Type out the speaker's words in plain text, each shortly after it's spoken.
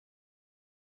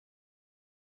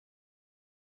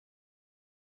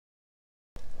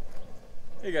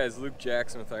Hey guys, Luke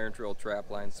Jackson with Iron Trail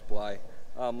Trapline Supply.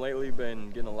 Lately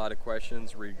been getting a lot of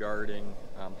questions regarding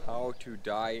how to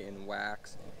dye and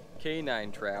wax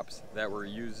canine traps that were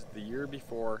used the year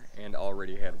before and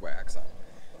already had wax on.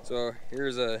 So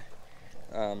here's a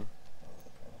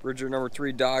Bridger number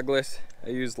 3 dogless I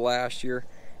used last year.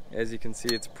 As you can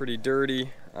see, it's pretty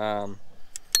dirty,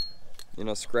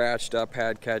 scratched up,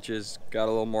 had catches, got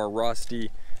a little more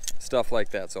rusty, stuff like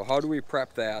that. So how do we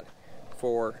prep that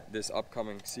for this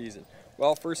upcoming season?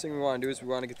 Well, first thing we want to do is we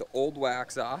want to get the old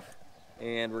wax off,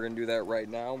 and we're going to do that right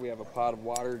now. We have a pot of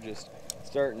water just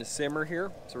starting to simmer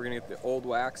here, so we're going to get the old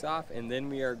wax off, and then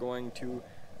we are going to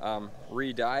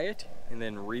re-dye it and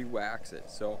then re-wax it.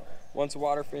 So once the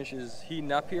water finishes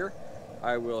heating up here,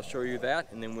 I will show you that,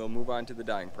 and then we'll move on to the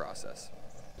dyeing process.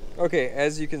 Okay,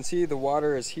 as you can see, the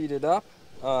water is heated up,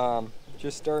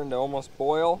 just starting to almost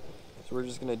boil. So we're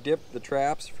just going to dip the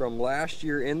traps from last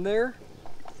year in there.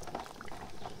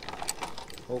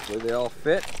 Hopefully they all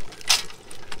fit.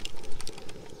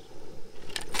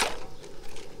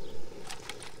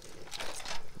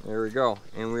 There we go.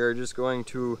 And we are just going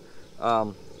to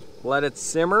let it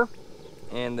simmer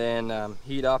and then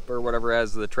heat up or whatever,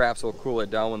 as the traps will cool it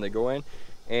down when they go in.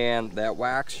 And that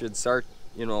wax should start,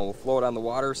 will float on the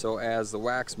water. So as the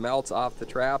wax melts off the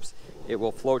traps, it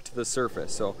will float to the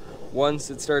surface. So once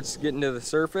it starts getting to the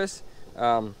surface,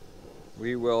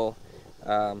 we will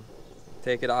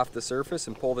take it off the surface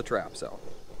and pull the traps out.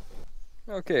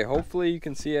 Okay, hopefully you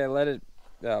can see I let it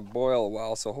boil a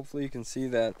while, so hopefully you can see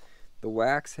that the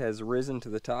wax has risen to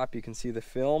the top. You can see the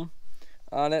film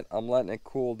on it. I'm letting it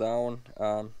cool down,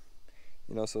 so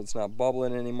it's not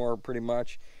bubbling anymore pretty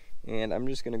much. And I'm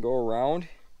just going to go around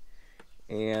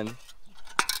and,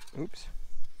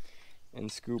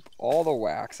 and scoop all the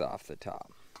wax off the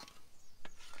top.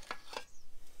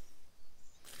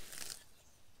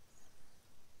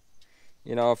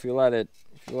 If you let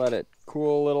it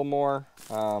cool a little more,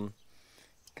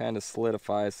 kind of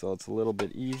solidifies, so it's a little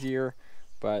bit easier.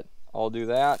 But I'll do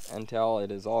that until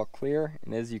it is all clear.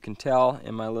 And as you can tell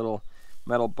in my little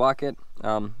metal bucket,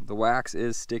 the wax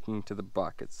is sticking to the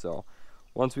bucket. So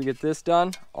once we get this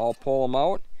done, I'll pull them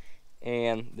out,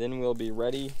 and then we'll be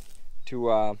ready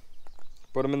to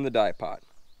put them in the dye pot.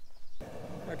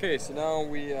 Okay, so now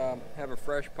we have a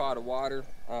fresh pot of water.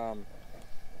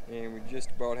 And we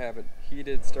just about have it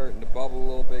heated, starting to bubble a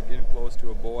little bit, getting close to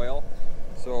a boil.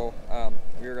 So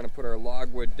we're going to put our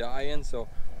logwood dye in. So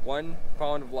 1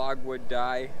 pound of logwood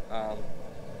dye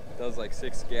does like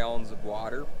 6 gallons of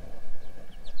water.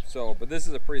 So, but this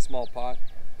is a pretty small pot.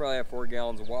 Probably have 4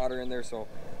 gallons of water in there. So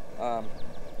I'm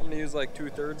going to use like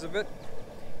 2/3 of it,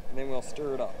 and then we'll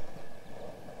stir it up.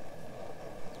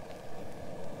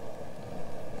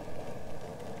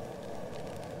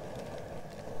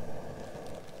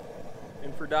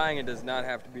 And for dyeing, it does not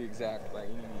have to be exact by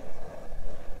any means.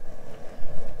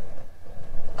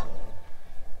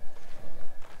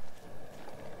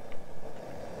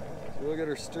 So we'll get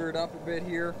her stirred up a bit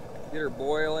here, get her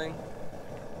boiling,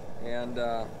 and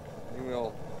then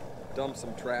we'll dump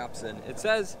some traps in. It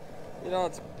says,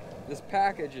 this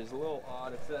package is a little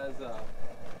odd. It says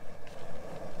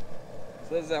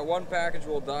that one package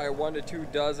will dye 1 to 2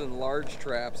 dozen large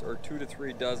traps or 2 to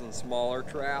 3 dozen smaller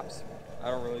traps. I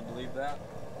don't really believe that.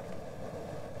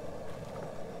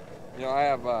 I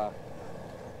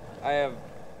have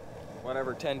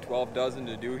whatever 10-12 dozen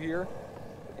to do here,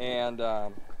 and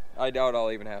I doubt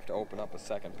I'll even have to open up a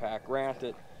second pack.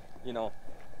 Granted, some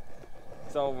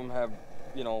of them have,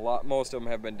 most of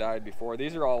them have been dyed before.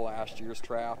 These are all last year's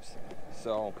traps,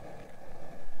 so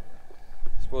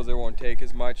I suppose they won't take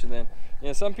as much. And then,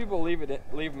 some people leave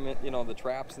them, the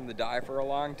traps in the dye for a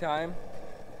long time.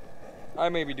 I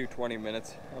maybe do 20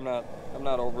 minutes. I'm not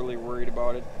overly worried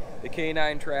about it. The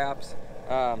canine traps,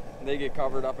 they get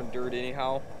covered up in dirt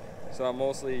anyhow, so I'm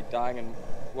mostly dyeing them.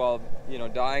 Well,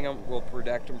 dyeing them will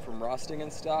protect them from rusting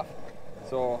and stuff.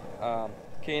 So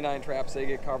canine traps, they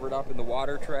get covered up in the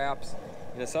water traps.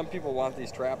 Some people want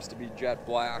these traps to be jet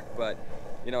black, but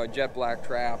a jet black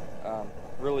trap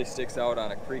really sticks out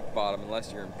on a creek bottom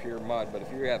unless you're in pure mud. But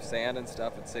if you have sand and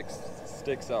stuff, it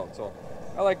sticks out. So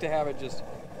I like to have it just,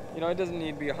 it doesn't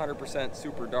need to be 100%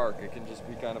 super dark. It can just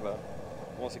be kind of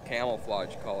almost a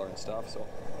camouflage color and stuff. So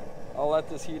I'll let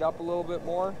this heat up a little bit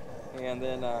more, and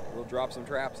then we'll drop some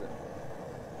traps in.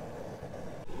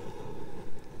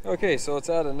 Okay, so it's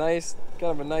at kind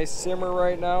of a nice simmer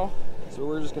right now. So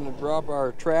we're just going to drop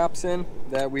our traps in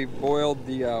that we've boiled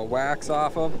the wax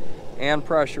off of and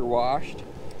pressure washed.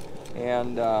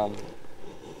 And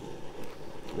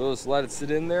we'll just let it sit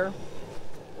in there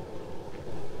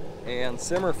and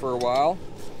simmer for a while,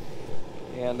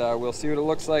 and we'll see what it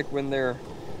looks like when they're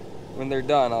when they're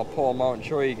done, I'll pull them out and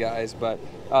show you guys. But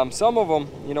some of them,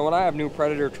 you know, when I have new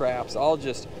predator traps, I'll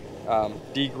just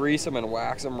degrease them and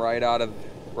wax them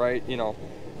you know,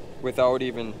 without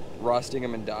even rusting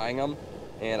them and dyeing them.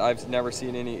 And I've never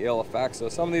seen any ill effects. So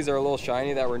some of these are a little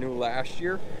shiny that were new last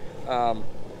year. So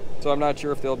I'm not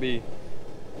sure if they'll be,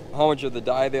 how much of the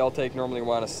dye they'll take. Normally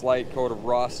want a slight coat of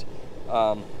rust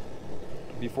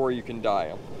before you can dye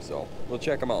them. So we'll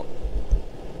check them out.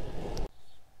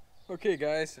 Okay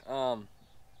guys,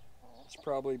 it's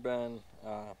probably been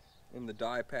in the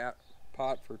dye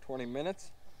pot for 20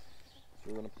 minutes.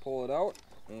 So we're going to pull it out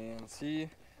and see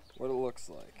what it looks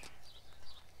like.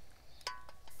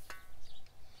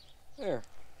 There.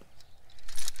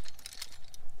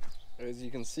 As you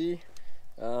can see,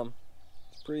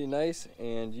 it's pretty nice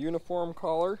and uniform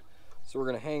color. So we're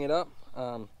going to hang it up,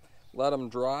 let them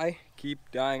dry, keep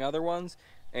dyeing other ones,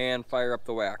 and fire up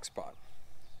the wax pot.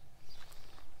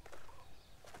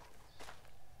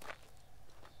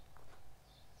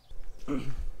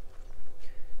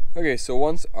 Okay, so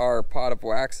once our pot of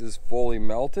wax is fully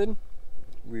melted,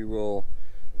 we will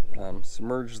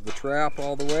submerge the trap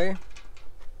all the way.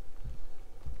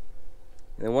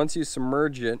 And once you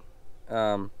submerge it,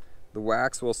 the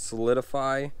wax will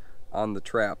solidify on the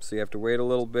trap. So you have to wait a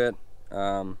little bit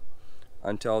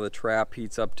until the trap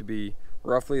heats up to be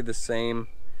roughly the same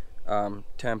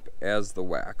temp as the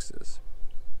wax is.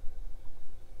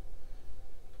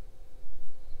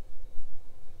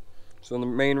 So the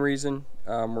main reason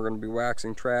we're going to be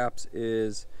waxing traps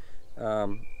is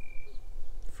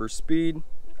for speed,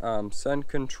 scent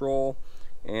control,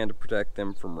 and to protect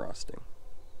them from rusting.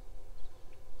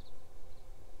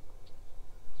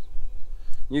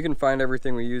 You can find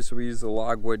everything we use. So we use the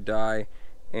logwood dye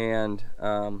and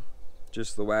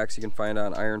just the wax you can find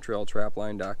on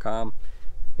irontrailtrapline.com,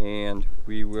 and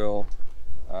we will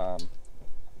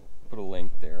put a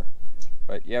link there.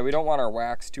 But yeah, we don't want our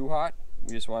wax too hot.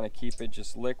 We just want to keep it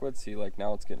just liquid. See, like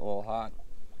now it's getting a little hot.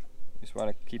 We just want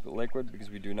to keep it liquid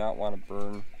because we do not want to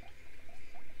burn.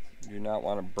 We do not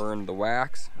want to burn the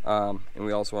wax, and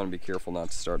we also want to be careful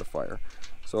not to start a fire.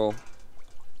 So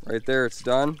right there, it's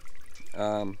done.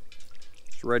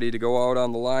 It's ready to go out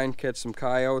on the line, catch some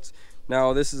coyotes.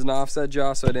 Now this is an offset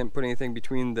jaw, so I didn't put anything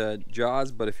between the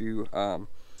jaws. But if you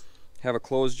have a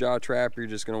closed jaw trap, you're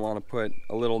just going to want to put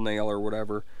a little nail or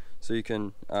whatever, so you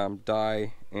can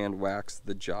dye and wax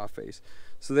the jaw face.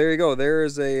 So there you go.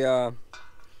 There's a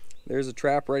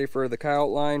trap ready for the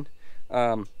coyote line.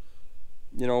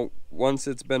 You know, once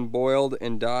it's been boiled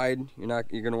and dyed, you're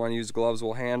going to want to use gloves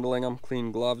while handling them.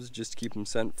 Clean gloves just to keep them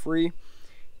scent free,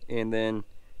 and then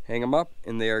hang them up,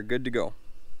 and they are good to go.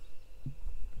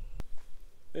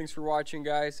 Thanks for watching,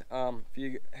 guys. If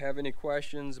you have any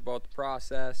questions about the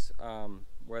process,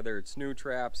 whether it's new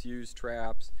traps, used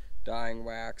traps, dyeing,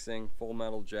 waxing, full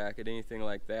metal jacket, anything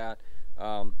like that,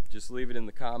 just leave it in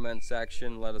the comment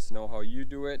section. Let us know how you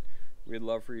do it. We'd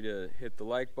love for you to hit the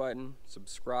like button,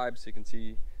 subscribe so you can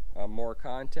see more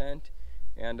content,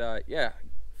 and yeah,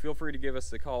 feel free to give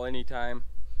us a call anytime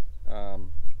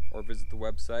or visit the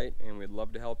website, and we'd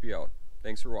love to help you out.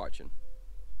 Thanks for watching.